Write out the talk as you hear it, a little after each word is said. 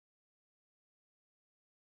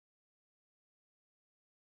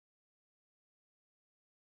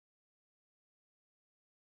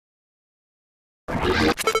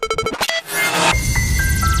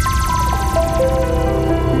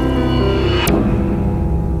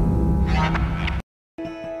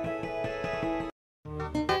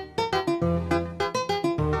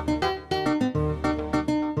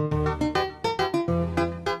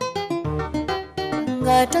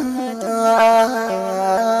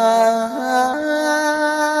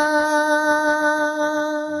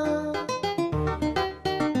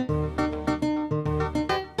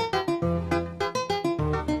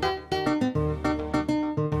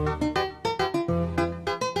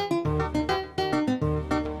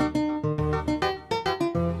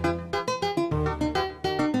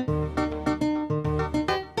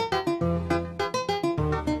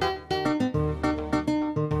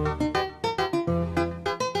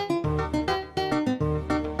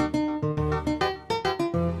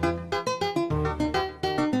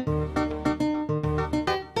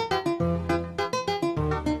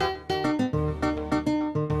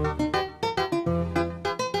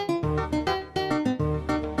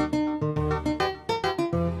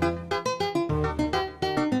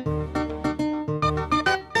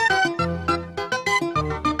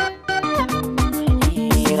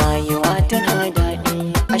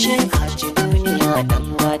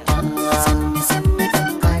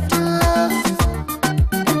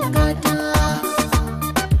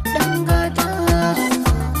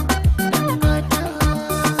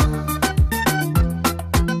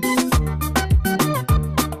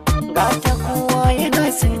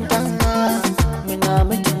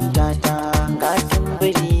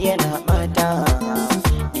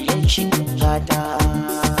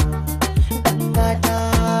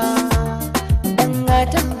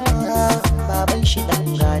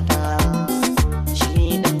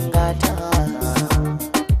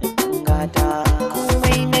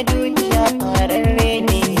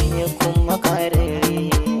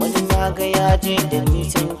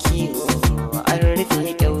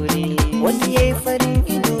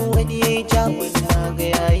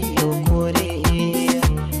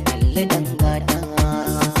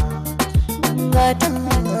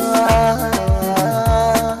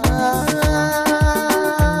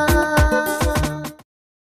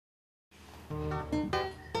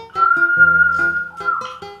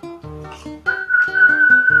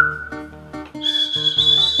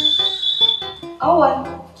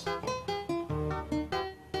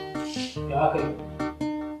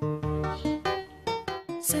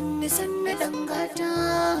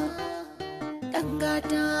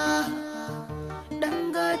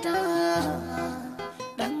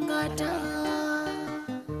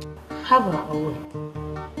Haba awal,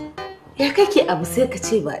 ya kake abu sai ka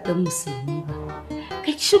ce ba dan musulmi ba,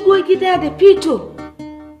 ka shigo gida da fito.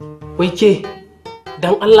 Wai ke,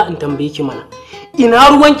 dan Allah in tambaye ki mana,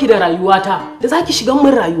 ina ruwanki da rayuwata da zaki shigan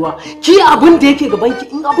min rayuwa, ki abin da yake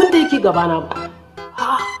gabanki in abin da yake gabana ba.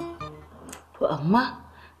 To amma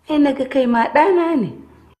kai naga kai ma ɗana ne.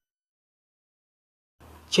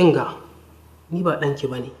 Kinga, ni ba ɗanki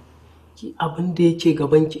ba ne. Ki abin da yake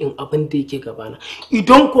gabanki in abin da yake gabana.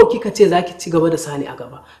 Idan ko kika ce zaki ci gaba da sani a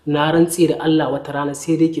gaba, na rantse da Allah wata rana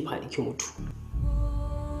sai dai ki faɗi ki mutu.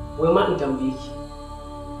 Wai ma in tambaye ki,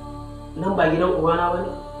 nan ba gidan ubana ba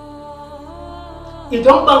ne?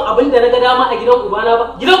 Idan ban abin da na ga dama a gidan ubana ba,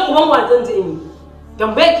 gidan uban wa zan je in yi?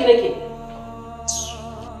 Tambaye ki nake.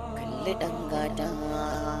 Kalli dangata,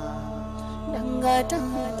 dangata.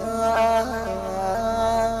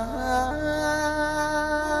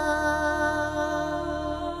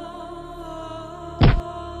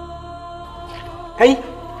 Kai,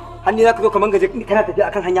 hannu za ka zo ka mangaje kana tafiya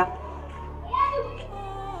akan hanya?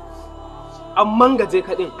 An mangaje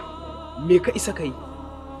ka ɗin, me ka isa ka yi?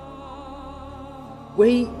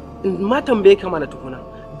 Wai, ma tambaye ka mana tukuna,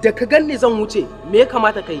 da ka ganni zan wuce, me ya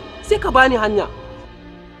kamata ka yi? Sai ka bani hanya.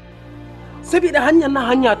 Saboda hanyar nan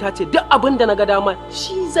hanya ta ce, duk abin da na ga dama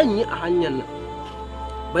shi zan yi a hanyar nan.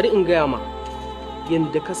 Bari in gaya ma,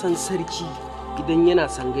 yadda ka san sarki idan yana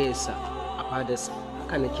sangayarsa a fadarsa,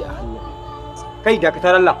 haka nake a hanyar. Kai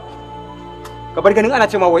dakatar Allah, ka bar ganin ana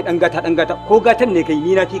cewa wai dan gata ko gatan ne kai,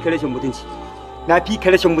 ni na fi ka rashin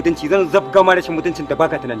mutunci, zan zabga ma rashin mutuncin da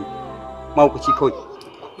baka tunani, mahaukaci kawai.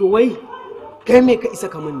 To wai kai me ka isa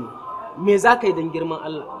ka mun ne, me za ka yi don girman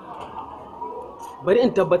Allah? Bari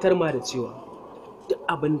in tabbatar ma da cewa duk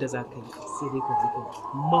abin da za ka yi sai dai ka zika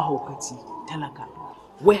mahaukaci talaka.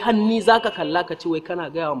 Wai hanni za ka kalla ka ce wai kana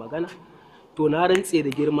gaya wa magana? To na rantse da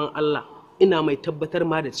girman Allah, ina mai tabbatar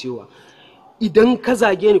ma da cewa idan ka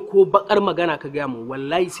zage ni ko bakar magana ka gaya min,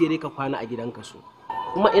 wallahi sai dai ka kwana a gidanka so.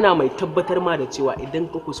 Kuma ina mai tabbatar ma da cewa idan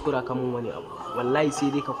ka kuskura ka min wani abu, wallahi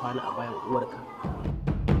sai dai ka kwana a bayan uwarka.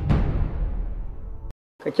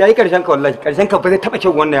 Ka kiyaye karshen ka wallahi, karshen ka ba zai taba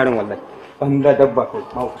kyau wannan yaron wallahi. Banda dabba ko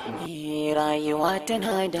ma. Rayuwa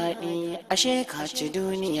tana daɗi ashe ka ci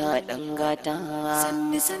duniya ɗan gata.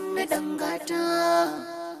 Sanni sanni ɗan gata.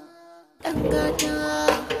 Ɗan gata.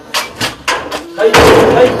 Kai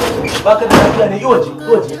baka da lafiya ne iwaje.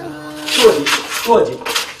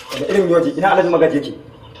 Da irin yoji ina Alhaji Magaji yake.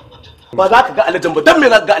 Ba za ka ga Alhajin ba, dan me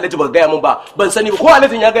za ka ga Alhaji ba gaya min ba, ban sani ba ko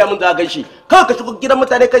Alhajin ya gaya min za ka ganshi. Kawai ka shigo gidan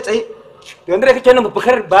mutane kai tsaye. To yanda kake nan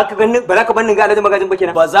bukar ba ka ganin ba za ka bannin ga Alhaji Magajin ba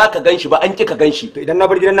kenan. Ba za ka ganshi ba, an ki ka ganshi. To idan na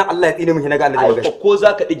bar gidan nan Allah ya tsine min na ga Alhaji Magaji. Ko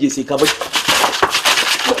za ka dige sai ka bar.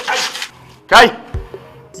 Kai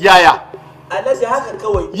yaya Alhaji haka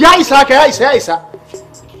kawai. ya isa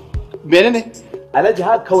menene Alhaji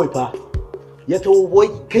haka kawai fa. Ya tawo boy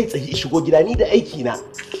kai tsaye shigo gida ni da aiki na.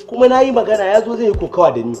 Kuma na yi magana ya zo zai yi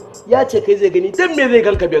kokawa da ni. Ya ce kai zai gani dan me zai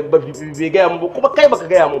ganka bai gaya mu ba kuma kai baka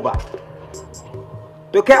gaya mu ba.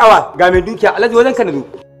 To kai awa ga mai dukiya Alhaji wajen ka na zo.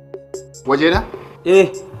 waje na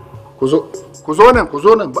ku zo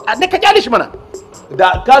nan ba da ka kyale shi mana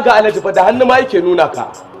Da kaga Alhaji fa da hannu ma yake nuna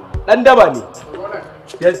ka. Dan daba ne.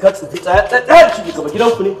 Ya ka tsaya shi gaba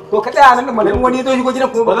gidanku ne. To ka tsaya nan da malamin wani ya zo shigo gidan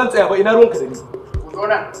ku Ba zan tsaya ba ina ruwanka da ni. ku zo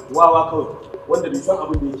nan Wawa kawai wanda bai san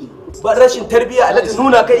abin da yake. Ba rashin tarbiyya Alhaji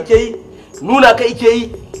nuna kai yake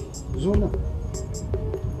yi. zo nan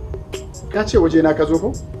ka ce waje na ka zo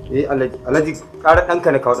ko Alhaji ƙara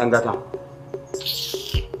ɗanka na kawo ɗan gata.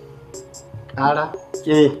 ƙara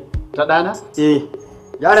ta ɗana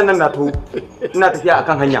Yaron nan na to ina tafiya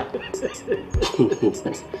akan hanya.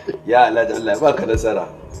 Ya Alhaji Allah ya baka nasara.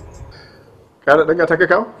 ƙara ɗan ta ka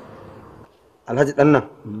kawo Alhaji ɗan nan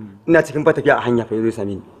ina cikin fa tafiya a hanya fa yazo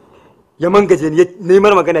same ni. Ya mangaje ni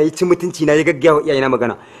neman magana ya ci mutunci na ya gaggawa iyayena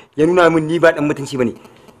magana. Ya nuna min ni ba dan mutunci bane.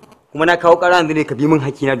 Kuma na kawo ƙara yanzu ne ka bi min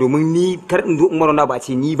hakina domin ni kar in zo Umaru na ba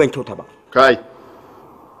ce ni ban kyauta ba. kai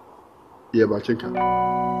iya bakinka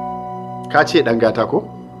ka ce ɗan gata ko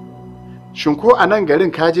shin ko a nan garin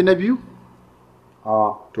ka ji na biyu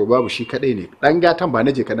to babu shi kaɗai ne ɗan gatan ba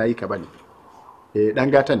na je ka na yi ka bane ɗan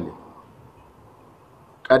gatan ne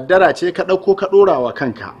ƙaddara ce ka ɗauko ka ɗora wa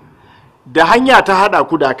kanka da hanya ta haɗa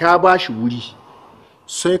ku da ka ba shi wuri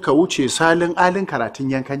sai ka wuce salin alin karatun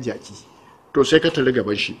yankan jaki to sai ka tare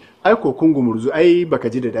gaban shi ai ko kun gumurzu ai baka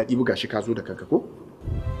ji da daɗi buga shi ka zo da kanka ko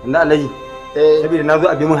Wanda Alhaji saboda na zo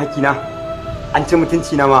a bi min hakina an ci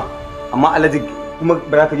mutunci na ma amma Alhaji kuma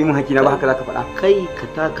ba za ka bi min hakina ba haka za ka faɗa. Kai ka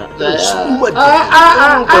taka. Sumar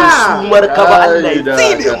ka ba Allah ya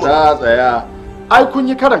tsine mu. Tsaya. Ai kun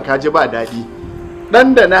yi karan kaji ba daɗi.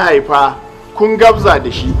 Dan da na haifa kun gabza da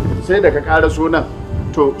shi sai da ka ƙara sunan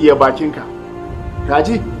to iya bakinka.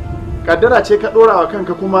 Kaji kaddara ce ka ɗora wa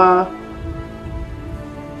kanka kuma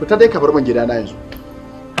fita dai ka bar min gidana yanzu.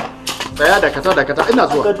 Tsaya dakata ina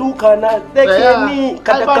zuwa. Ka duka na dake ni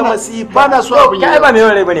kada ka masifa. Ba na so abin Kai ba mai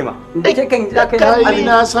rai bane ma. Da ke kan za ka kai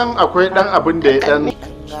na san akwai dan abin da ya dan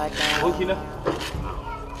Abokina.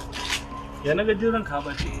 Ya naga jiran ka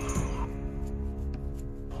ba ce.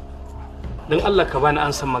 Dan Allah ka bani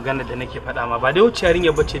an san magana da nake faɗa ma ba dai wuce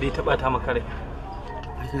yarinya bace da ta bata maka rai.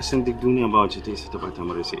 Ai ka san duk duniya ba wacce ta isa ta bata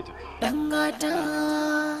mara sai ita.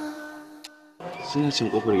 Suna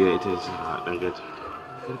cin kofar gida ita da dan gata.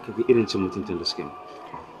 Kar ka bi irin cin mutuntun da suke.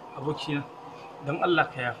 Abokina dan Allah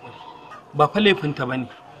ka yafi. Ba fa laifinta bane.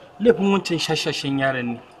 Laifin wancan shashashin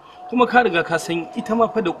yaron ne. Kuma ka riga ka san ita ma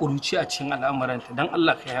fa da kuruci a cikin al'amuranta dan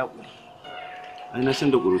Allah ka yafi. Ai na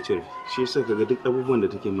san da kuruciyar shi yasa kaga duk abubuwan da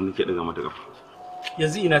take mun nake daga mata kafa.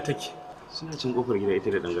 Yanzu ina take. Suna cin kofar gida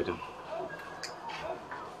ita da dan gatan.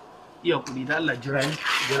 Iya kudi da Allah jira ni.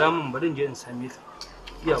 Jira mun bari in je in same ta.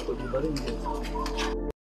 Iya kudi bari in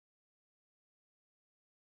je.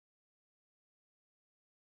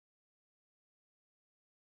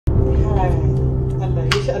 Allah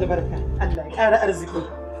ya shi albarka. Allah ya ƙara arziki.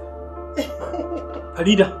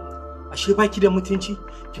 Farida, ashe baki da mutunci?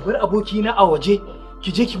 Ki bar abokina a waje,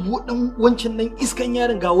 ki je ki bu dan wancan nan iskan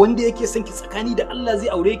yaron ga wanda yake son ki tsakani da Allah zai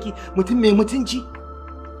aure ki, mutum mai mutunci.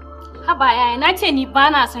 Haba yaya, na ce ni ba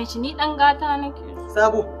na son shi, ni dan gata nake.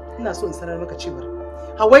 Sabo, ina so in sanar maka cewa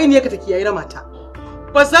hawainiyarka ta kiyaye ramata.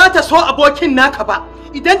 Ba za ta so abokin naka ba.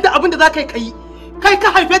 Idan da abin da za ka yi kai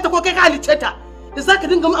ka haife ta ko kai ka halicce ta. Da za ka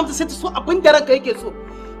dinga mu amsa sai ta so abin da ranka yake so.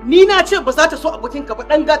 Ni na ce ba za ta so abokinka ba,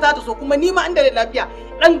 dan gata ta so, kuma ni ma inda da lafiya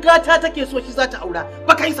dan gata take so shi za ta aura.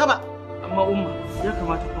 Ba kai sa ba. Amma umma, ya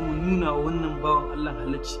kamata ka mu nuna wa wannan bawan Allah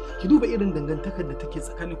halacci. Ki duba irin dangantakar da take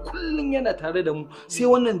tsakani, kullun yana tare da mu. Sai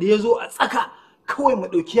wannan da ya zo a tsaka kawai mu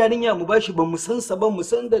dauki yarinya mu bashi, ba mu san sa ba, mu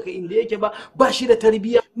san daga inda yake ba shi da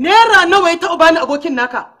tarbiyya. Naira nawa ya taɓa bani abokin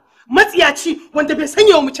naka? Matsiyaci wanda bai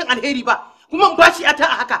sanya wa mutum alheri ba, kuma in bashi ta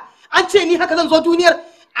a haka. An ce ni haka zan zo duniyar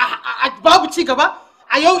babu ci gaba,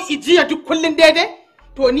 A yau ijiya duk kullun daidai?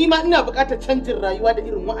 To ni ma ina buƙatar canjin rayuwa da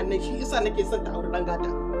irin wa'annan shi yasa nake son ta aure dan gata.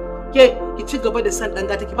 Ke ki ci gaba da san dan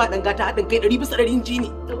gata ki ba dan gata haɗin kai 100% ji ne.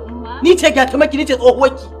 Ni ce gata maki ni ce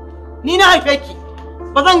tsohuwarki. Ni na haife ki.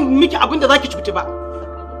 Ba zan miki abin da zaki cuti ba.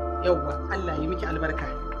 Yawwa Allah ya miki albarka.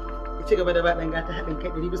 Ki ci gaba da ba dan gata haɗin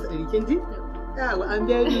kai 100% kin ji? Yawa an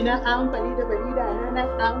biya ni na an fali da farida na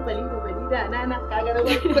an fali da farida na kaga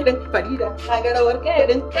rawar kudin farida kaga rawar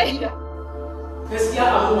kudin farida. Gaskiya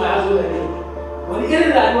abu ma ya zo da ni. Wani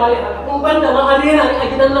irin rayuwa ne haka kun banda ma an rena ni a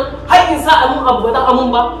gidan nan har in sa amun abu ba za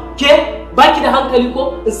amun ba ke baki da hankali ko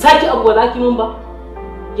in saki abu ba za ki mun ba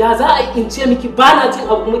ya za a in ce miki ba na cin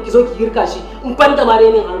abu kuma ki zo ki girka shi in banda ma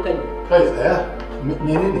renin hankali kai tsaya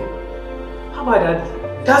menene haba dadi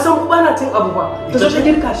ta san ba na cin abu ba ta zo ta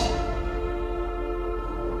girka shi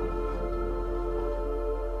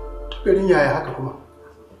garin yaya haka kuma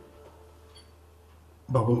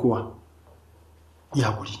baban kowa ya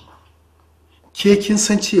guri ke kin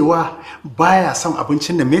san cewa baya son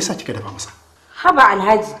abincin da me yasa kika dafa masa haba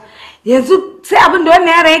alhaji yanzu sai abin da wannan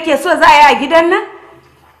yaron yake so za a yi a gidan nan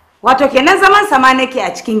wato kenan zaman sama nake a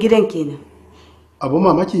cikin gidan kenan abun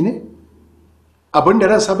mamaki ne abin da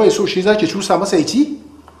ransa bai so shi zaki cusa masa ya ci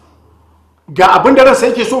ga abin da ransa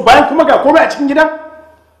yake so bayan kuma ga komai a cikin gidan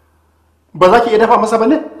ba za ki iya dafa masa ba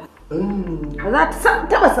ne ba za ta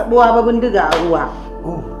taba sabuwa ba bindiga a ruwa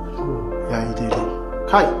yayi daidai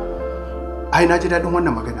kai ai na ji daɗin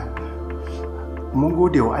wannan magana mun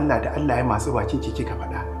gode wa Allah da Allah ya masu bakin ki kika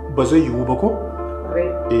faɗa ba zai yiwu ba ko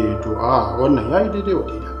to wannan yayi daidai wa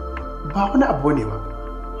daidai ba wani abu ne ba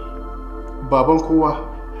baban kowa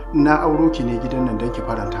na auro ki ne gidan nan don ki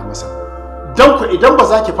faranta masa don ku idan ba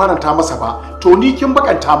za ki faranta masa ba to ni kin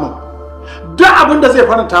bakanta min duk abin da zai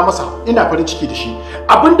faranta masa ina farin ciki da shi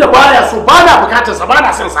abin da baya so ba na bukatar sa ba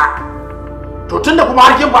na son sa to tunda kuma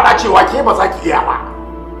har kin faɗa cewa ke ba za ki iya ba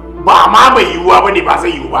ma bai yiwuwa ba ne ba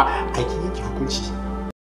zai yiwu ba kai kin yanke hukunci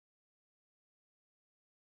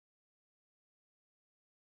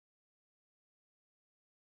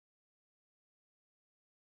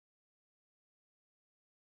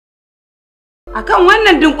akan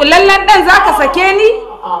wannan dunkulallen dan zaka sake ni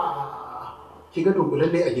ki ga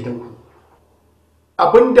dunkulalle a gidanku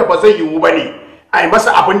abinda ba zai yiwu ba ne a yi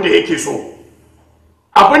masa abinda yake so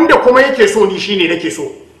abinda kuma yake so ni shine nake so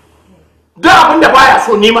duk abinda baya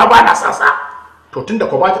so ni ma ba na san sa to tunda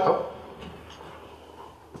ko ba ki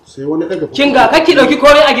sai wani daga kin ga kake dauki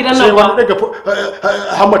kore a gidan nan sai wani daga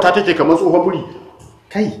hammata take kamar tsohon buri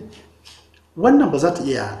kai wannan ba za ta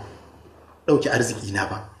iya dauki arziki na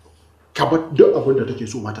ba ka bar duk abinda take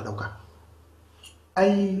so ma ta dauka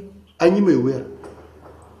ai an yi mai wuyar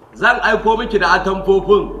zan aiko miki da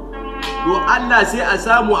atamfofin to Allah sai a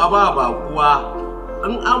samu a ba bakuwa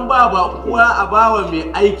in an ba bakuwa a bawa mai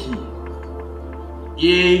aiki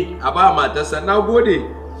a ba matarsa na gode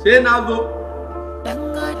sai na zo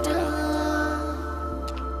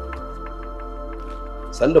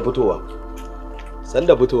sanda fitowa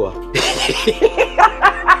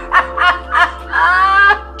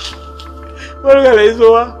barka da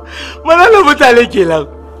isowa mana mutane kenan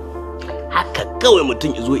haka kawai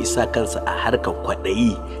mutum izo isa kansa a harkar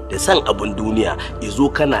kwaɗayi da san abin duniya izo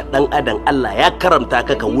kana ɗan adam Allah ya karamta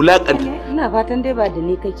ka wulakanta ina fatan dai ba da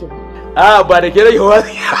ni kake ba ba da ke rage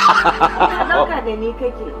wazi ɗauka da ni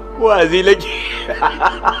kake wazi lake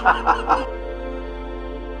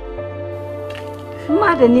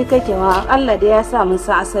ma da ni kake ma Allah da ya sa mun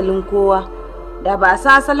san asalin kowa da ba a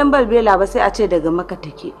san asalin balbela ba sai a ce daga maka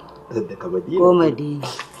take daga Madina ko Madina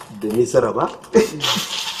da Misra ba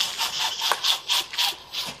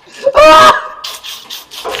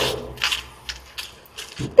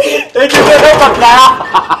Eki zai baka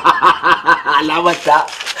alamata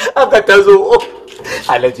aka ta zo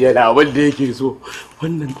Alhaji yana abin da yake so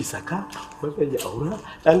wannan isaka wannan ya aura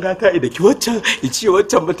dan gata da ki waccan ici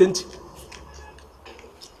waccan mutunci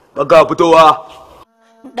baka fitowa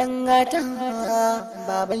dan gata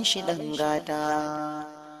baban shi dan gata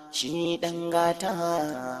shi dan gata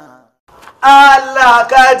Allah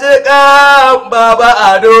ka ji kan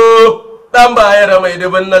baba Ado dan bayar mai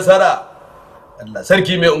dubin nasara Allah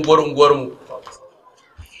sarki mai unguwar mu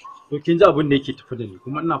to kin ji abin da yake tafi da ni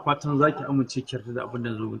kuma ina fatan zaki amince ki yarda da abin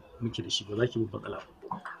da zo miki da shi ba zaki bi matsala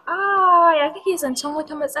ba ya kake zancen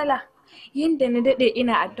wata matsala yanda na dade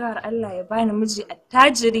ina addu'ar Allah ya bani miji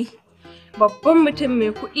attajiri babban mutum mai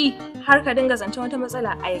kuɗi har ka dinga zancen wata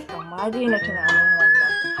matsala ai kamar daina tunanin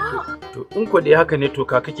wannan to in ko dai haka ne to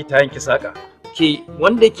ka kake ta yanki saka ke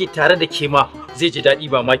wanda yake tare da ke ma zai ji daɗi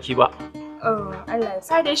ba ma ke ba Allah ya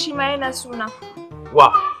sa dai shi ma yana suna wa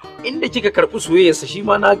inda kika karɓi soyayyarsa shi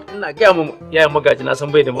ma ina gaya ma yayan magaji na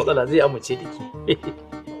san bai da matsala zai amince da ke.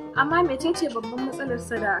 Amma mecece babban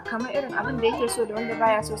matsalarsa da kamar irin abin da yake so da wanda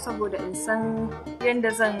baya so saboda in san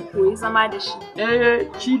yadda zan koyi zama da shi.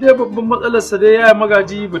 Shi dai babban matsalarsa dai yayan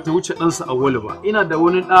magaji bata wuce ɗansa Awwalu ba. Ina da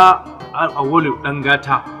wani ɗa Awwalu ɗan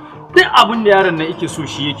gata. Duk abin da yaron nan yake so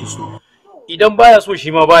shi yake so. Idan baya so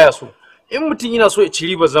shi ma baya so. In mutum yana so ya ci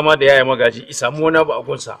ribar zama da yayan magaji ya samu wani abu a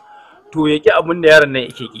gunsa to ya ki abin da yaron nan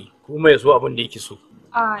yake ki kuma ya so abin da yake so.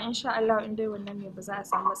 Insha Allah in dai wannan ne ba za a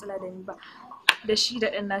samu matsala da ni ba. Da shi da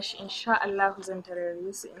ɗan nashi insha Allah zan tarare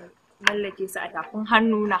su in mallake su a tafin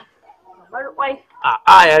hannuna. Kamar kwai.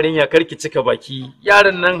 Yarinya karki cika baki.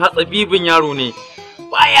 Yaron nan hatsabibin yaro ne.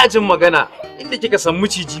 Baya jin magana inda kika san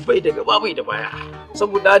miciji bai da gaba bai da baya.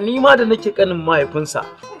 Saboda ni ma da nake kanin mahaifinsa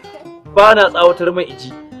ba na tsawatar mai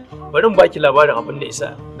iji. Bari in baki labarin abin da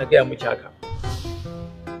isa na gaya miki haka.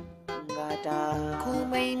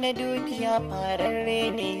 Komai na duniya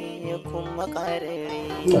fararre ne kuma kararre.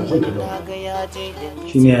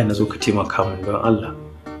 Shi ne yana zo ka taimaka min don Allah.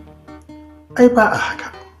 Ai ba a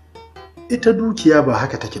haka. Ita dukiya ba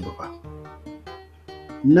haka take ba.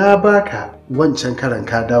 Na baka wancan karan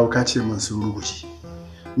ka dawo ka ce min sun ruguje.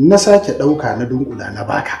 Na sake ɗauka na dunkula na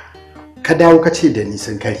baka. Ka dawo ka ce da ni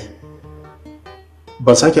sun kare.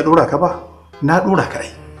 Ban sake ɗora ka ba, na ɗora ka ai.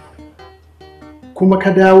 Kuma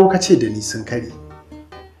ka dawo ka ce da ni sun kare.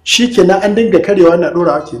 Shi kenan an dinga karewa na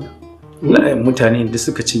ɗorawa kenan. Mutane da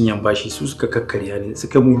suka cinyan bashi su suka kakkarya ne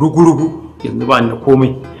suka mu rugu-rugu yanzu ba da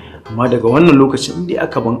komai. Amma daga wannan lokacin inda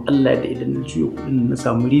aka ban Allah da idan na juya kuɗin na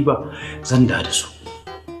samu riba zan da su.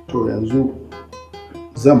 To yanzu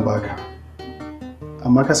zan baka.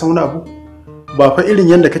 Amma ka san wani abu? Ba fa irin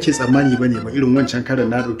yadda kake tsammani bane ba irin wancan karan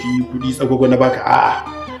na dauki kudi tsagwago na baka a'a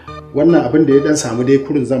wannan abin da ya dan samu dai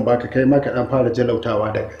kurin zan baka kai ma ka dan fara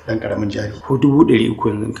jalautawa da dan karamin jari ko 300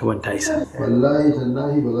 yanzu ka ban ta isa wallahi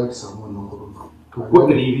tallahi ba za ka samu wannan kudin ba to ko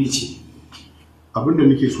 200 ce abin da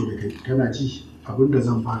nake so da kai kana ji abin da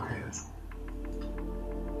zan baka yanzu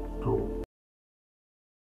to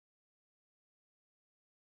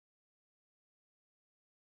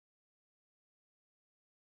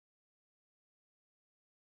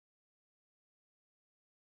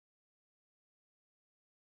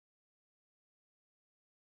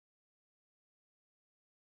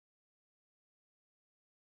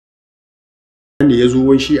wanda ya zo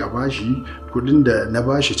wai shi a bashi kudin da na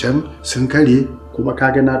bashi can sun kare kuma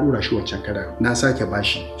kaga na dora shi wancan kara na sake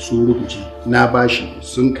bashi su rubuce na bashi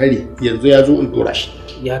sun kare yanzu ya zo in dora shi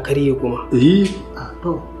ya karye kuma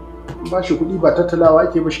to bashi kudi ba tattalawa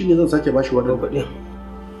ake ba shine zan sake bashi wannan kudin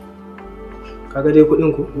kaga dai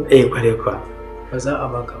kudin ku kware kwa ba za a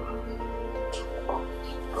baka ba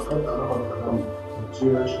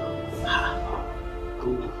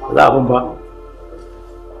za a ban ba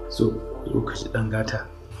so lokaci dan gata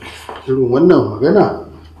irin wannan magana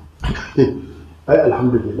ai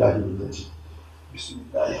alhamdulillah ne ce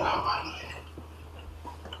bismillahir rahmanir rahim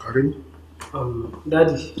karin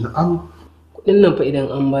dadi na'am kudin nan fa idan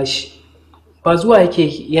an bashi ba zuwa yake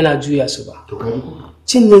yana juya su ba to kai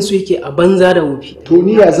cinnin su yake a banza da wofi to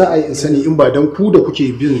ni ya za a yi sani in ba dan ku da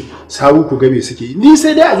kuke bin sawu ku gabe suke ni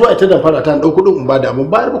sai dai a zo a ta damfara ta dau kudin in ba da mun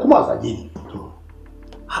bayar ba kuma a zage ni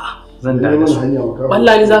zan da su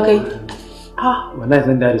wallahi za kai wallahi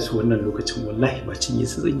zan da su wannan lokacin wallahi ba cinye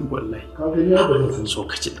su zan yi wallahi ka ga ya ba zan so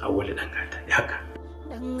ka ci awwali dan gata haka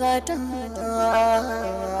dan gata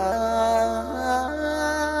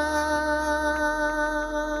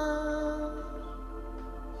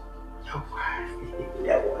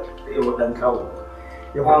yawa dan kawo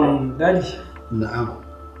dadi na'am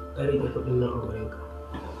kare da kudin nan a wurin ka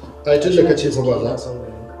ai tun da kace fa ba za san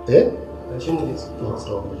wurin ka gashi mu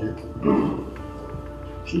to mu je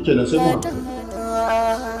shikenan sai mu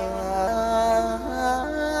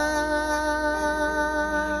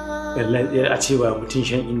wallahi a ce ba mutum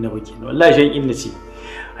shan inna ba kenan wallahi shan inna ce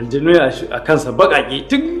aljanu a kansa bakake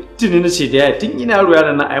tun tuni na ce da yaya tun ina yaro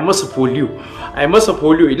yaran nan ai masa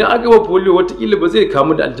polio idan aka ba polio watakila ba zai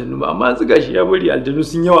kamu da aljanu ba amma yanzu gashi ya bari aljanu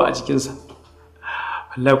sun yawa a cikinsa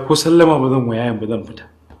wallahi ko sallama ba zan waya ba zan fita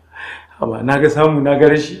amma na ga samu na ga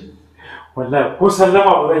rashi wallahi ko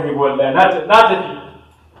sallama ba zan yi ba wallahi na tafi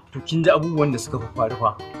to kin ji abubuwan da suka faru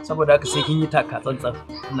fa saboda haka sai kin yi taka tsantsan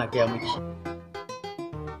ina gaya miki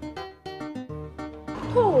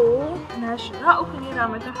to na shiga uku ne na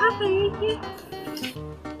mata haka yake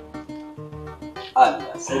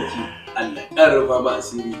Allah sarki Allah ƙarfa ma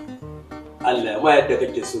asiri Allah ma yadda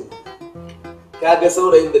kake so kaga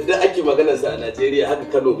saurayin da duk ake maganar sa a Najeriya haka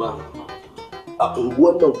Kano ma a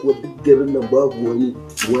unguwar nan kuwa duk garin nan babu wani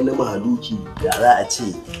wani mahaluki da za a ce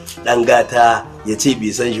dan gata ya ce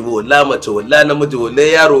bai san shi ba wallahi mace wallahi namiji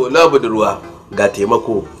wallahi yaro wallahi budurwa ga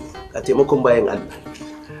taimakon bayan Allah.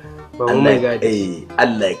 Babu mai gadi.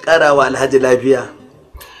 Allah ya karawa Alhaji lafiya.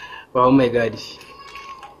 Babu mai gadi.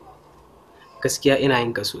 Gaskiya ina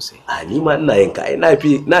yin ka sosai. Ni ma ina yin ka, ai na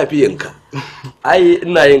fi yin ka. Ai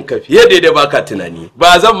ina yin ka fiye da baka tunani.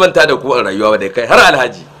 Ba zan manta da ku a rayuwa da kai har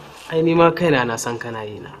Alhaji. Ai ni ma kaina na san kana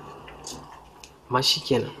yi na. Ma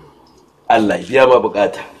shikenan. Allah ya biya ma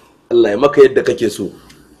bukata. Allah ya maka yadda kake so.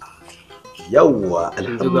 Yawwa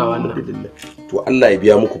alhamdulillah. To Allah ya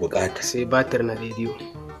biya muku bukata. Sai batir na rediyo.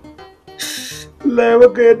 Allah ya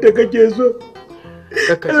maka yadda kake so.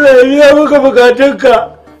 Allah ya biya maka bukatunka.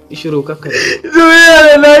 Ishiro kakka. Zuwa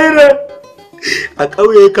da lahira. A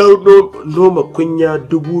ƙauye ka noma kunya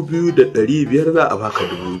 2,500 za a baka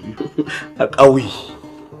 2,000 a ƙauye.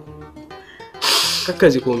 Kakka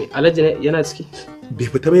ji komai. Alhaji yana ciki? Bai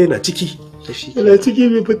fita ba yana ciki. Yana ciki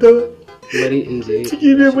bai fita ba. Bari in je.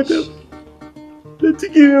 Ciki bai fita. Da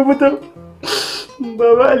ciki bai fita.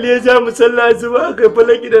 Baba Ali ya ja musalla su ba aka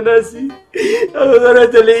falaki da nasi. Aka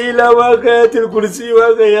karanta la'ila ba aka yatir kursi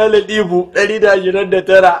ba aka ya ladibu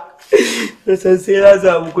 129. Da san sai ya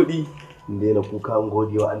samu kuɗi. Daina kuka an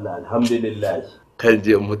gode wa Allah alhamdulillah. Kan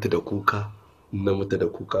je in mutu da kuka. Na mutu da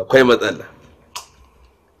kuka akwai matsala.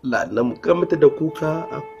 La na muka mutu da kuka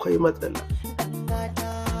akwai matsala.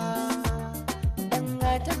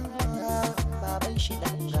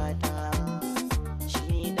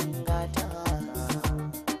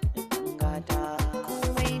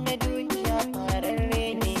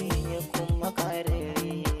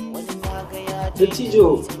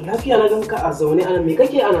 Dattijo, lafiya na ganka a zaune ana me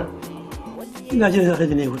kake ana? Ina jiran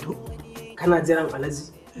Alhaji ne hoto. Kana jiran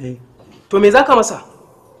Alhaji? To me zaka masa?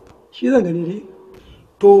 Shi zan gani dai.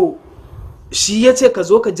 To shi ya ce ka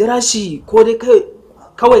zo ka jira shi ko dai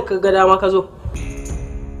kawai ka ga dama ka zo?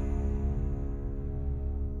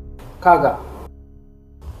 Kaga,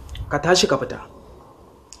 ka tashi ka fita.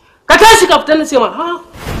 Ka tashi ka fita na ce ma ha?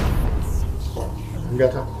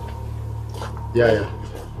 Gata. Yaya.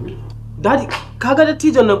 Dadi, kaga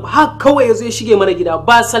dattijon nan ha kawai yazo ya shige mana gida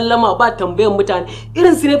ba sallama ba tambayan mutane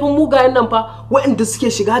irin su ne fa mugayen nan fa waɗanda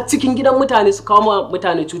suke shiga cikin gidan mutane su kawo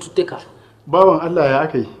mutane cututtuka. Bawan Allah ya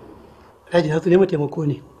aka yi. Alhaji na neman taimako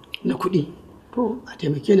ne na kuɗi. To a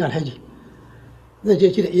taimake ni Alhaji. Zan je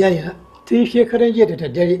ki da iyalina tun shekaran jiya da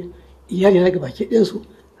daddare iyalina ga baki ɗinsu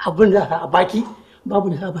abin da a baki babu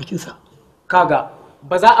da a bakinsa. Kaga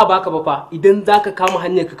ba za a baka ba fa idan za ka kama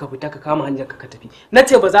hanyar ka fita ka kama hanyar ka tafi. Na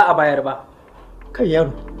ce ba za a bayar ba. Kai yaro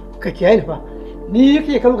ka kiyaye ni fa. Ni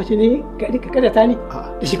yake ka lokaci ne ka kada ta ni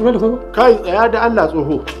da shekaru da kuma. Kai tsaya da Allah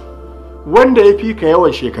tsoho. Wanda ya fi ka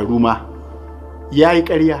yawan shekaru ma ya yi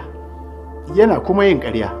ƙarya yana kuma yin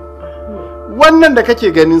ƙarya. Wannan da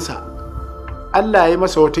kake ganinsa Allah ya yi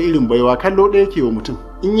masa wata irin baiwa kallo ɗaya ke wa mutum.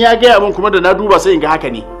 In ya gaya min kuma da na duba sai in ga haka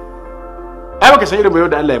ne. Ai baka san irin baiwa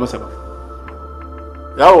da Allah ya masa ba.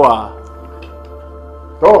 Yawwa.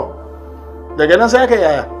 To daga nan sai ka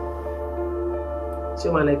yaya.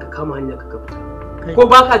 Sai ma ka kama hanyar ka fita. Ko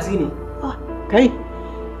ba ka ji ne?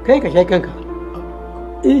 Kai ka shai kanka.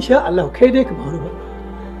 Insha Allah kai dai ka faru ba.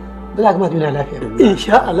 Ba za ka ma duniya lafiya.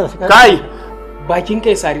 Insha Allah. Kai bakin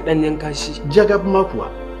kai sari dan yanka shi. Jagab ma kuwa.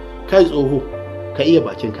 Kai tsoho ka iya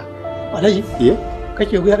bakinka. Alhaji.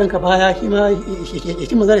 Kake goya ɗanka baya shi ma ya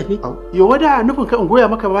ci mazarafi? Yo wada nufin ka in goya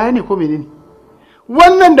maka baya ne ko menene?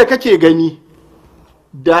 Wannan da kake gani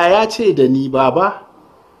da ya ce da ni baba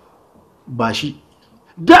ba shi.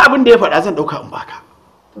 Da abin da ya faɗa zan ɗauka in baka.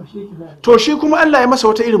 To shi kuma Allah ya masa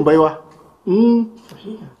wata irin baiwa.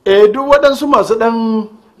 Duk waɗansu masu ɗan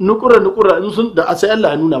nukura in sun da sai Allah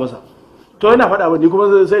ya nuna masa. To yana faɗa ba ni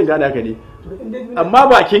kuma sai in gane haka ne. Amma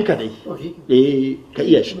bakinka dai. Ka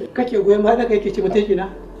iya shi. Kake goyon ma ɗanka yake ci mutunci na?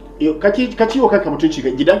 Ka ciwo kanka mutunci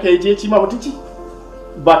gidanka ya je ci ma mutunci?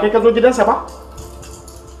 Ba kai ka zo gidansa ba?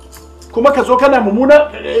 Kuma ka zo kana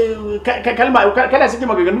mummuna kalma kana saki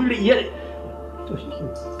maganganu iya.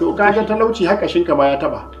 To kaga talauci hakashin ka ma ya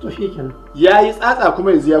taba. To shikenan. Yayi tsatsa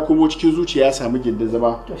kuma yanzu ya komo cikin zuciya ya samu gindin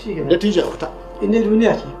zama. To shikenan. Natija fita. Inda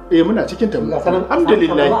duniya ce. Muna cikin ta.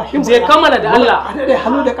 Alhamdulillah. Je kammala da Allah. A dade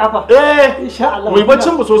hannu da kafa. Insha Allah. Mu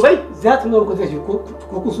baccin mu sosai. Za ta nuna ku zai ko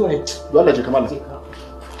ku so ne. Wallahi je kamala.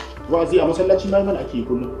 Wa'azi a masallaci mai mana ake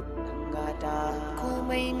kullum.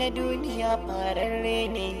 Komai na duniya fararre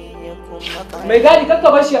ne ya kuma. Mai gadi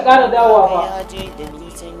kakka bar shi ya ƙara dawowa fa. Ya je da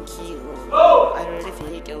nisan kiwo. An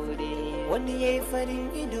rufe kyaure. Wani yayi farin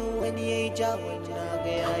ido wani yayi ja wani ga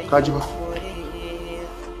yayi. Kaji ba.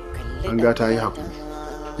 An ga ta yi hakuri.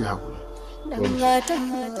 Yi hakuri.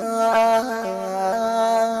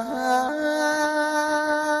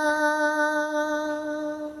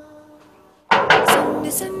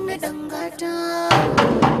 sanni dangata.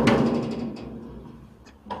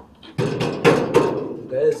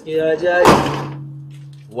 Gaskiya jari.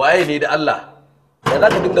 Waye ne da Allah? Da za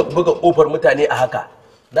ka dinga buga kofar mutane a haka.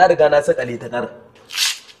 Na riga na sakale ta kar.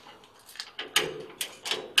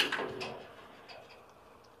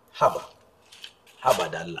 Haba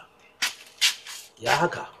da Allah. Ya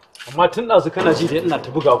haka. Amma tun ɗazu kana ji da ina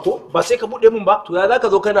ta buga ko ba sai ka buɗe min ba. To ya zaka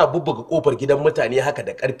zo kana bubbuga kofar gidan mutane haka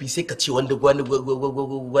da ƙarfi sai ka ce wani ba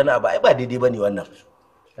ai ba daidai bane wannan.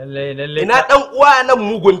 Lalle. Ina dan uwa nan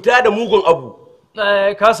mugunta da mugun abu.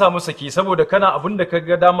 Ka samu saki saboda kana abin da ka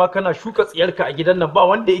ga dama kana shuka tsiyarka a gidan nan ba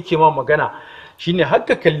wanda yake ma magana. Shine har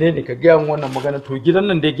ka kalle ni ka gaya min wannan magana to gidan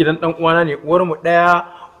nan dai gidan dan uwana ne uwar mu ɗaya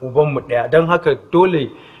uban mu ɗaya dan haka dole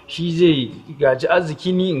shi zai gaji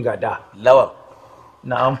arziki ni in gada. Lawan.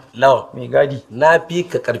 Na'am. Lawan. Mai gadi. Na fi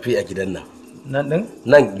ka karfi a gidan nan. Nan din?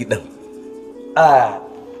 Nan gidan.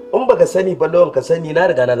 In baka sani ba Lawan ka sani na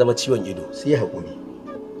riga na zama ciwon ido sai hakuri.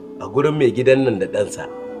 A gurin mai gidan nan da ɗansa.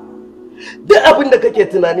 Duk abin da kake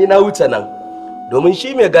tunani na wuce nan. Domin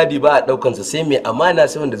shi mai gadi ba a ɗaukansa sai mai amana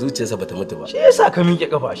sai wanda zuciyarsa bata mutu ba. Shi yasa ka miƙe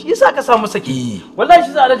kafa, shi yasa ka samu saki. Wallahi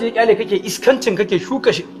shi za a ya kyale kake iskancin kake shuka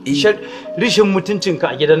rishin mutuncinka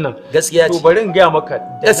a gidan nan. Gaskiya ce. To bari in gaya maka.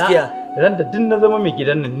 Gaskiya. Ran da duk na zama mai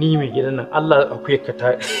gidan nan ni mai gidan nan Allah akwai ka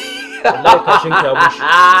ta. Wallahi kashin ka ya bushe.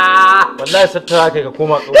 Wallahi sattara kai ka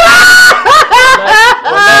koma tsoho.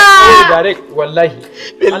 Wallahi direct wallahi.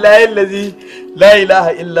 Billahi allazi la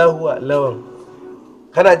ilaha illa huwa lawan.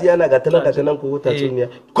 Kana ji ana ga tanan ko tatsuniya.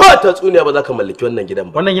 Ko tatsuniya ba za ka mallaki wannan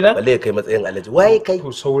gidan ba. Wannan gidan? Balle kai matsayin alaji. Waye kai?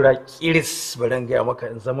 To saura kiris baran gaya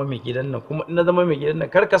maka in zama mai gidan nan kuma in na zama mai gidan nan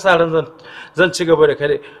kar ka sa ran zan ci gaba da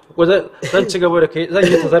kai ko zan ci gaba da kai zan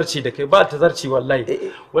yi tazarci da kai ba tazarci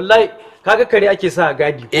wallahi. Wallahi kaga kare ake sa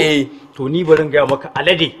gadi ko to ni baran gaya maka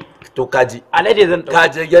alade to kaji alade zan dauka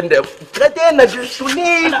kaji yanda ka daina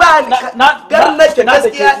tuni ba gar nake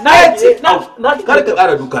gaskiya na kar ka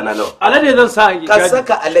ƙara duka na nawa alade zan sa ka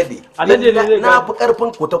saka alade na fi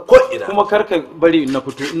karfin ko ta ko ina kuma kar ka bari in na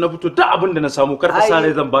fito duk abin da na samu kar ka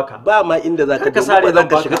sare zan baka ba ma inda zaka sare zan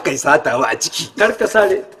ka shiga kai satawa a ciki kar ka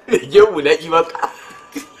sare gemu na imaka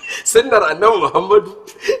sunnar annabi Muhammadu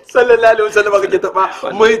sallallahu alaihi wasallam kake taba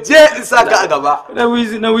mu je in saka a gaba na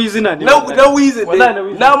wizi ne na wizi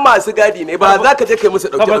ne na masu gadi ne ba za ka je kai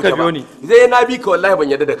musu dauke ba zai na bi ka wallahi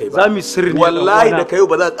ban yarda da kai ba zamu sirri wallahi da kai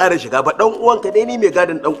ba za ka ƙara shiga ba dan uwanka dai ni mai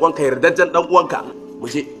gadin dan uwanka yardajjan dan uwanka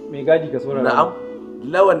mu je mai gadi ka saurara na'am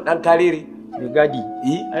lawan dan karere mai gadi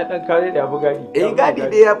ai dan karere ya fi gadi gadi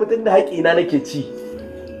dai ya fitin da haƙi na nake ci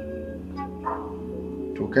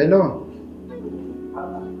to kai lawan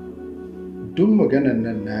duk maganan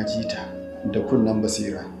nan na ji ta da kunnan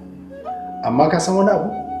basira amma ka san wani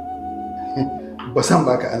abu ba san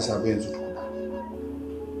baka ansa ba yanzu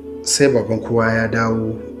sai baban kowa ya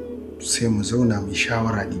dawo sai mu zauna mu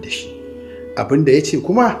shawara ni da shi abin da yace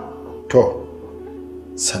kuma to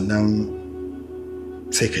sannan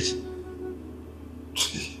sai ka ji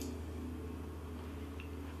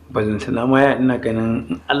bazan tana ma ya ina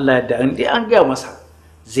ganin Allah da an gaya masa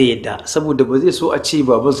zai yadda saboda ba zai so a ce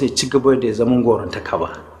baban sai ci gaba da zaman gorantaka ba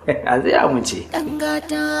a zai amince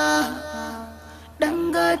dangata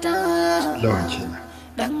lawan kenan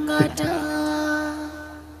dangata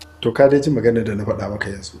to ka dai ji magana da na faɗa maka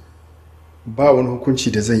yanzu ba wani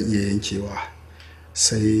hukunci da zan iya yankewa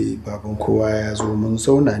sai baban kowa ya zo mun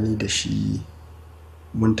zauna ni da shi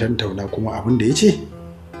mun tantauna kuma abin da ya ce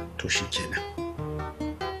to shi kenan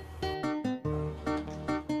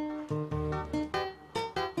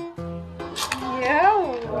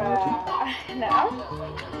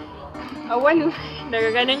Awwalu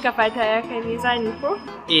daga ganin ka fata ya kai mizani ko?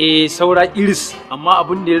 Saura iris amma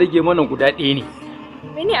abin da ya rage mana guda ɗaya ne.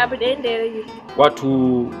 Mene abu ɗayan da ya rage?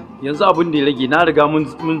 Wato yanzu abin da ya rage na riga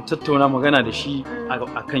mun tattauna magana da shi a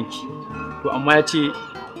kanki. To amma ya ce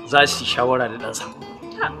za su shawara da ɗansa.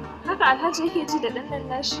 Haka Alhaji yake ji da ɗan nan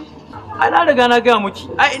nashi? Na riga na gaya miki.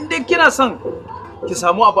 In dai kina son ki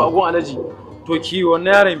samu abu a gun Alhaji to ki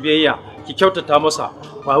wannan yaron biyayya ki kyautata masa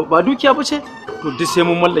ba dukiya ba ce? To duk sai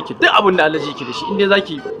mun mallake duk abin da Alhaji yake da shi inda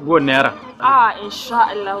zaki bi wannan yaran. Insha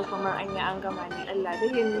Allah kamar an yi an gama ne Allah dai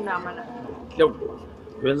ya nuna mana. Yau.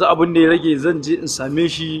 Yanzu abin da ya rage zan je in same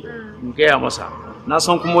shi in gaya masa. Na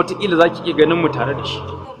san kuma wataƙila zaki iya ganin mu tare da shi.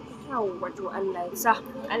 Yawwa to Allah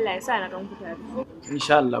ya sa na gan ku tare.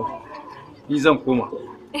 Insha Allah. Ni zan koma.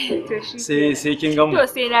 Sai kin gamu. To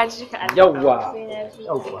sai na ji ka Allah. Yawwa.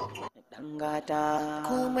 dangata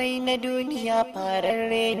komai na duniya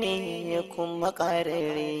fararre ne kuma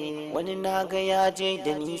kararre wani naga ya je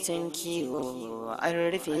da nisan kiwo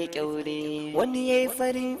an rufe kyaure wani yayi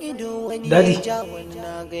farin ido wani ya ja wani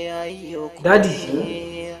naga ya yi yau Dadi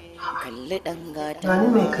kalli dangata Dani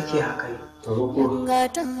mai kake haka ne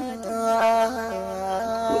dangata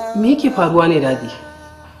me yake faruwa ne dadi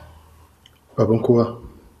baban kowa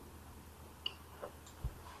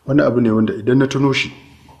wani abu ne wanda idan na tuno shi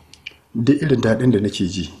da irin daɗin da nake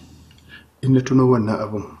ji in na tuno wannan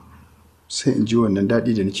abun sai in ji wannan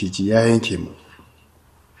daɗi da nake ji ya yanke mu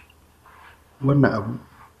wannan abu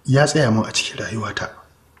ya tsaya mun a cikin rayuwata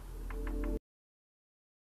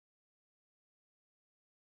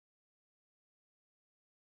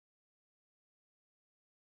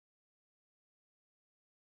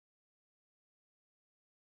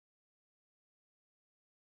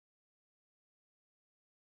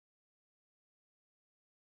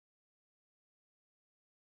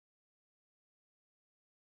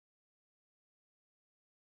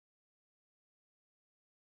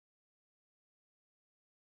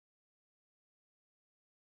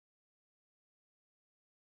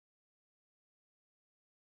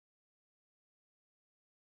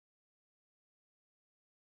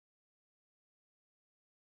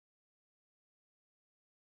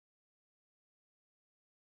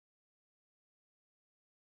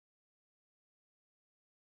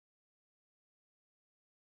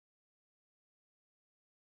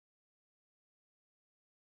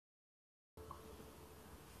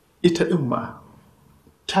ita ɗin ma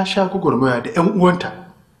ta sha gwagwarmaya da 'yan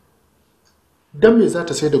uwanta don me za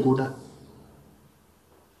ta sai da gona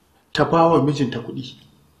ta ba wa mijinta kuɗi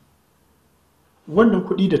wannan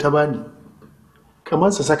kuɗi da ta bani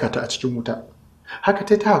kamar sa saka ta a cikin wuta haka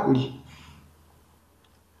ta haƙuri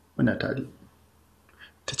muna tare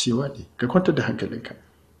ta cewa ne ka kwantar da hankalinka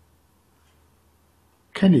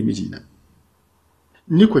ka ne mijina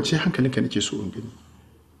ni kwace hankalinka nake so in gani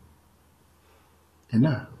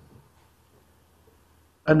ina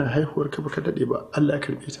ana haihuwar ka baka daɗe ba Allah ya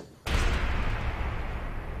karɓe ta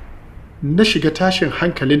na shiga tashin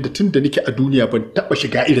hankalin da tun da nake a duniya ban taɓa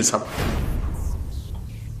shiga irinsa ba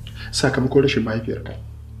sakamakon rashin mahaifiyarka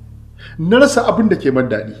na rasa abin da ke man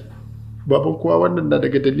daɗi baban kowa wannan na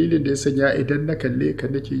daga dalilin da ya sanya idan na kalle ka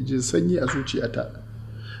nake jin sanyi a zuciyata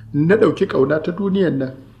na ɗauki ƙauna ta duniyan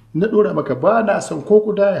nan na ɗora maka ba na son ko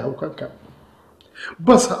kuda ya hau kanka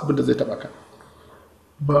ba sa abin da zai taɓa ka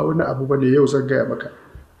ba wani abu ba ne yau zan gaya maka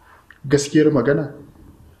gaskiyar magana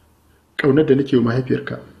ƙaunar da nake wa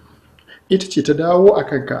mahaifiyarka ita ce ta dawo a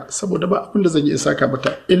kanka saboda ba abin da zan yi in saka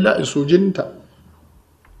mata illa in so jininta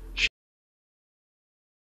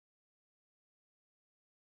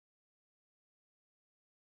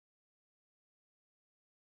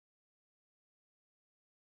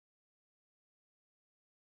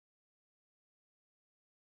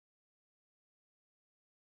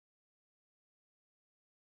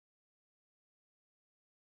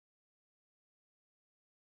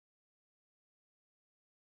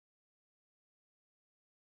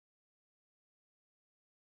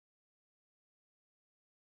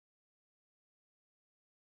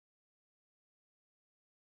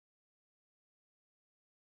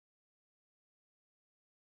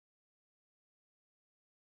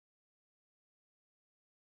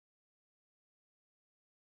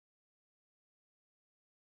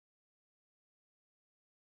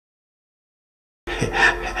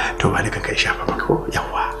to ba ni kan kai shafa maka ko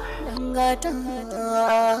yawa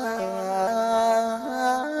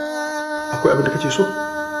akwai abin da kake so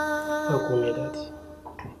ba komai dadi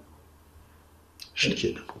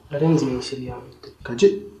shikenan bari in je in shirya ka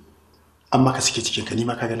je amma ka sike cikin ka ni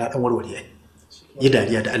ma kaga na dan warware ai yi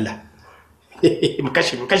dariya da Allah mu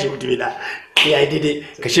kashe mutumina yayi daidai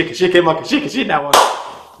kashe kai ma kashe nawa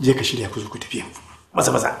je ka shirya ku zo ku tafi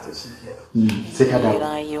maza sai ka dawo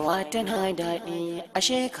rayuwa tana daɗi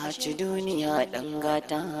ashe ka ci duniya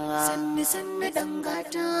dangata sanni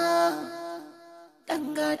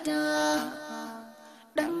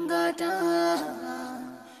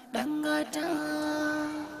dangata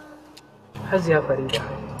Hajiya Farida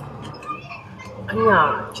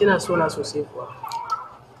anya kina so na sosai kuwa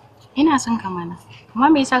ina son ka mana amma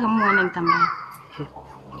me yasa ka mun wannan tambaya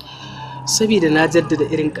saboda na jaddada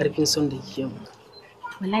irin karfin son da kike mu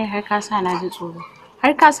wallahi har ka sa na ji tsoro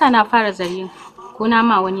har ka sa na fara zargin ko na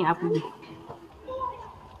ma wani abu ne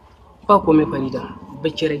ba komai Farida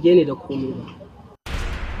baki rage ni da komai ba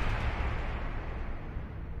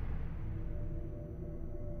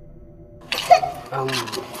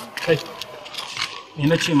kai me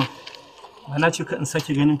na ce ma ba na ce ka in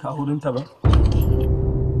sake ganin ka a wurinta ba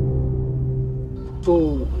to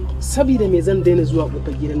Sabida me zan daina zuwa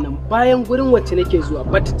kofar gidan nan bayan gurin wacce nake zuwa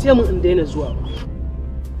ba ta ce min in daina zuwa ba.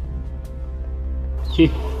 Ke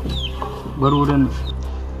bar wurin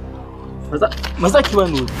maza ki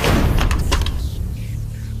bani wuri.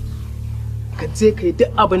 Ka je kai duk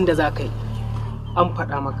abin da za ka yi an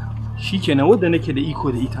faɗa maka. Shikenan wanda nake da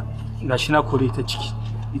iko da ita gashi na kore ta ciki.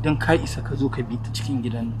 Idan ka isa ka zo ka bi ta cikin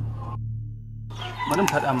gidan nan. Bari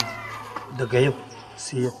faɗa maka daga yau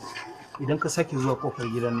sai yau idan ka sake zuwa kofar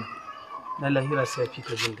gidan nan na lahira sai fi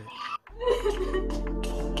ka jin daɗi.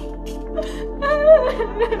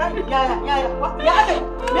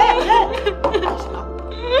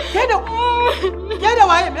 Ke da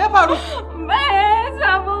waye me ya faru? Ba ya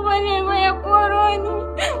samu bane ba ya koro ni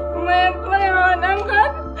kuma ya koro dan ka.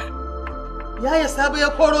 Ya sabu ya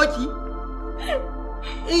koro ki?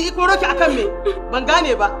 Koro ki akan me? Ban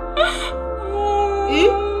gane ba.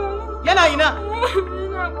 Yana ina?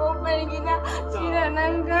 Ina kofar gida shi da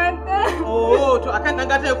nan gata. Oh, to akan dan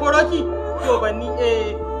gata ya koro ki? To banni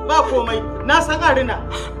ba komai. Na san arina.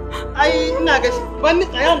 Ai ina ga shi. Banni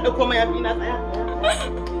tsaya da komai ya fi na tsaya.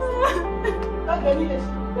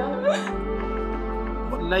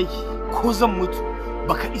 Wallahi ko zan mutu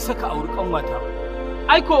baka isa ka auri kanwata ba.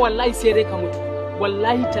 Ai ko wallahi sai dai ka mutu.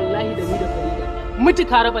 Wallahi tallahi da ni da Farida. Mutu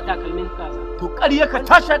ka raba takalmin kaza. To ƙarya ka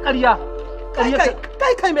tasha ƙarya. Kai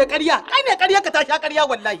mai ƙarya. Kai ne ƙarya ka tasha ƙarya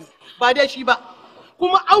wallahi. Ba dai shi ba.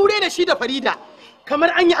 Kuma aure da shi da Farida kamar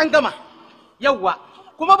an yi an gama. Yawwa.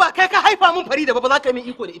 Kuma ba kai ka haifa min Farida ba za ka yi min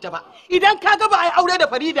iko da ita ba. Idan ka ga ba a yi aure da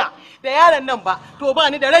Farida da yaron nan ba to ba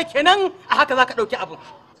ni da rai kenan a haka za ka ɗauki abin.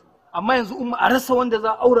 Amma yanzu umma a rasa wanda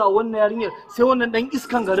za a aura wannan yarinyar sai wannan dan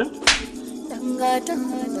iskan garin?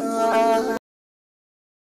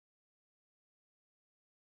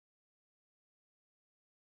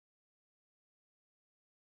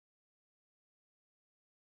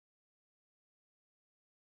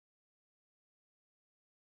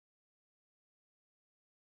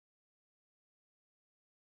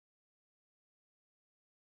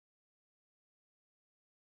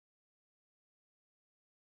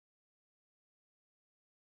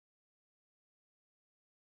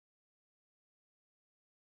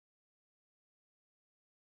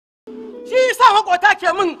 Shi yasa makota ke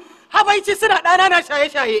min habaici suna ɗana na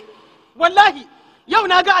shaye-shaye. Wallahi yau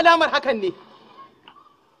na ga alamar hakan ne.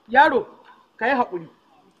 Yaro, ka yi haƙuri.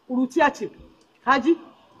 Ƙuruciya ce. Haji,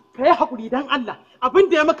 ka yi haƙuri don Allah. Abin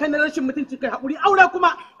da ya maka na rashin mutunci ka yi haƙuri. Aure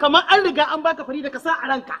kuma kamar an riga an baka fari da ka sa a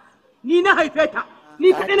ranka. Ni na haife ta.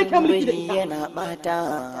 Ni kaɗai nake mulki da ita. Yana ɓata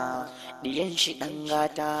diyan shi ɗan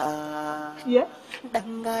gata.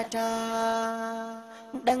 Ɗan gata.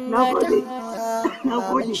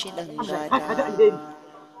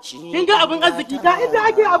 Kin ga abin arziki ta inda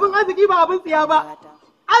ake abin arziki ba abin tsiya ba.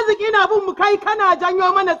 Arziki na bin mu kai kana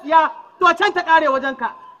janyo mana tsiya to can ta kare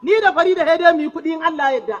wajenka. Ni da Farida hede mu yi kuɗi in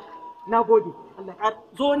Allah ya yarda. Na gode. Allah ya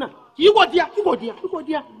zo nan. Ki godiya, ki godiya, ki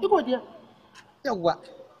godiya, ki godiya. Yawwa.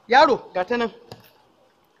 Yaro ga ta nan.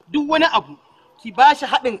 Duk wani abu ki ba shi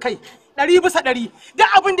haɗin kai 100%. Duk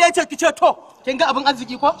abin da ya ce ki ce to kin ga abin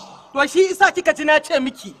arziki ko? To shi isa kika ji na ce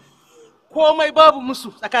miki komai babu musu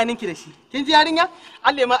tsakaninki da shi. Kin ji yarinya?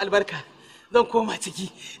 Allah ya ma albarka. Zan koma ciki.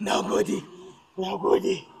 Nagode.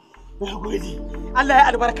 Nagode. Nagode. Allah ya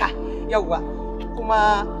albarka. Yawwa.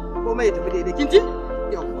 Kuma komai ya tafi daidai. Kin ji?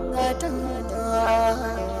 Yawwa.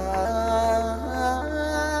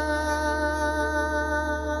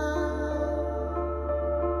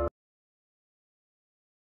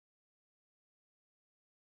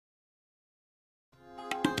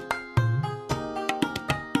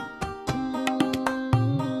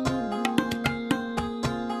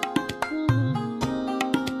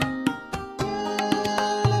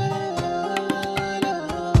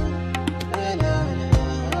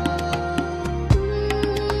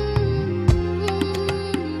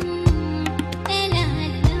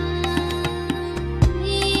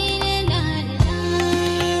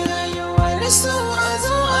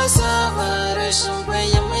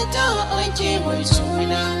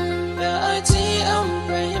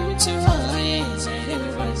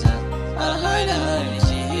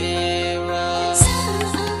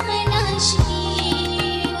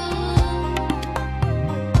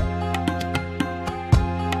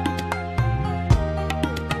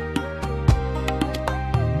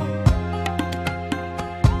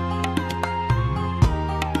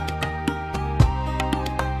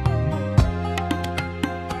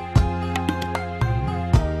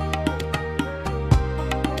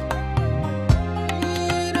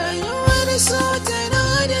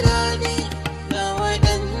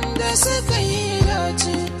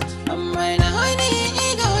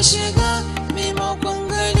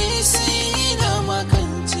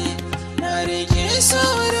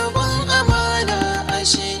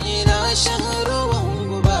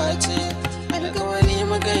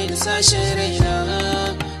 tashin raina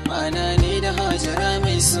mana ni da Hajara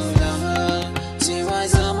mai suna cewa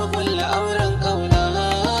za mu kulla auren kauna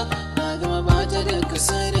na gama ba ta da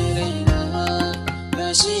kasarin raina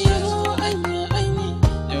gashi yaro anyi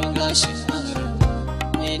yau gashi araba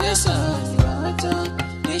mai da sa'ata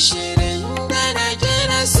da shirin da na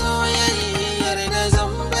gina soyayyar da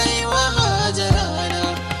zan baiwa Hajara na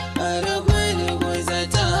a rabu da gwaza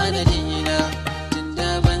ta da dina tunda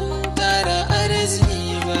ban tara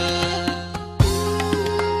arziki ba.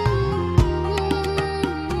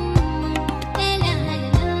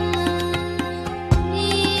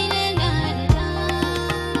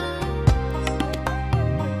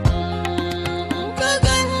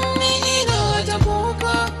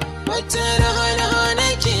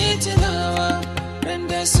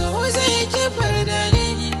 So zai kifar da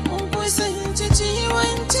ni mun kusanci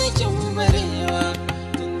ciwon cikin barewa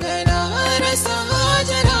tunda na rasa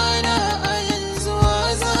Hajara na a yanzu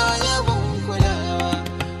za ya bin kulawa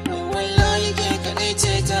don wallahi ke kaɗai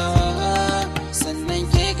ce tawa sannan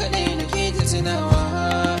ke kaɗai nake ta tunawa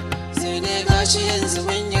sai dai gashi yanzu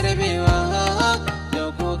mun yi rabewa da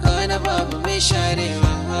kuka na babu mai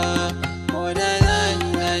sharewa ko da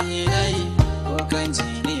nayi ko kan ji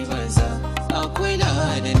ni banza akwai da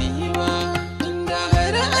ni ba inda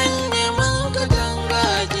har an neman katanga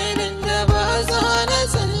kenan da ba za na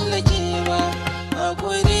tsallake ba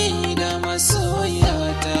akwai da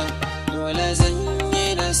masoyata dole zan yi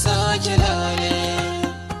da sake lale.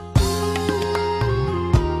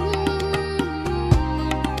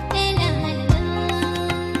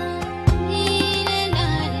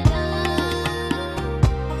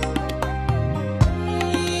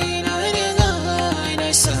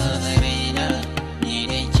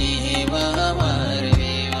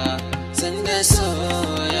 So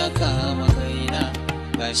ya kama kaina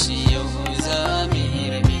gashi yau za mu yi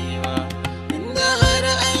rabewa inda har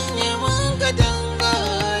an yi mun katanga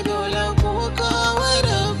dole ko kawar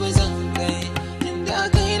rabu zan kai inda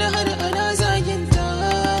kai na har ana zaginta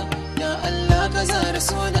ya Allah ka zara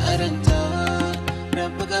so da aranta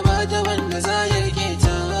rabu gaba da wanda za ya rike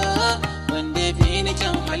ta wanda ya fi ni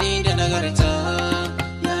kyan hali da nagarta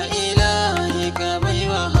ya ilahi ka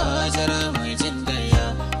baiwa Hajara mai jin daya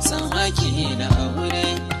san haki na aure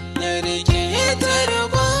ya rike ta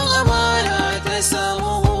rikon amana ta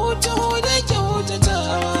samu hutu da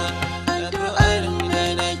kyautatawa addu'ar da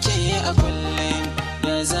nake a kullum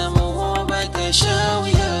ya zama ba ta sha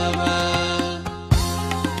wuya ba.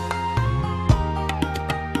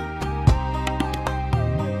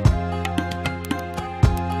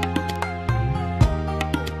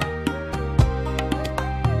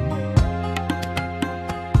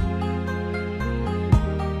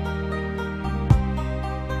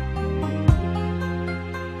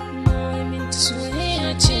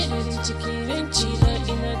 Soyayya ce cikin ranci da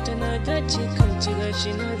ina tana dace kan ci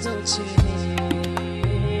gashi na zauce ne.